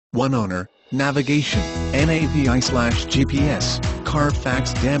1 owner, navigation, NAVI/GPS,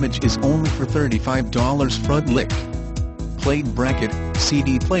 carfax damage is only for $35 front lick. Plate bracket,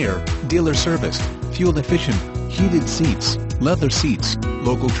 CD player, dealer serviced, fuel efficient, heated seats, leather seats,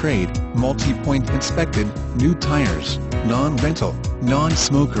 local trade, multi-point inspected, new tires, non-rental,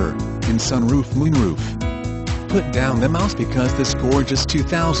 non-smoker, and sunroof moonroof. Put down the mouse because this gorgeous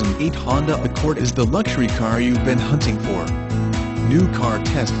 2008 Honda Accord is the luxury car you've been hunting for. New car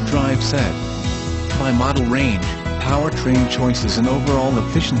test drive set. By model range, powertrain choices and overall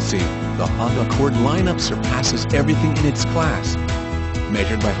efficiency, the Honda Accord lineup surpasses everything in its class.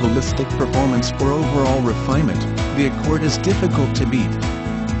 Measured by holistic performance for overall refinement, the Accord is difficult to beat.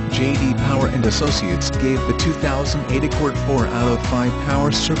 J.D. Power & Associates gave the 2008 Accord 4 out of 5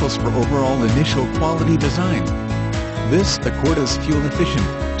 power circles for overall initial quality design. This Accord is fuel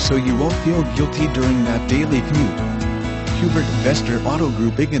efficient, so you won't feel guilty during that daily commute. Hubert Investor Auto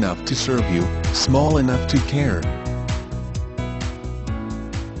Group, big enough to serve you, small enough to care.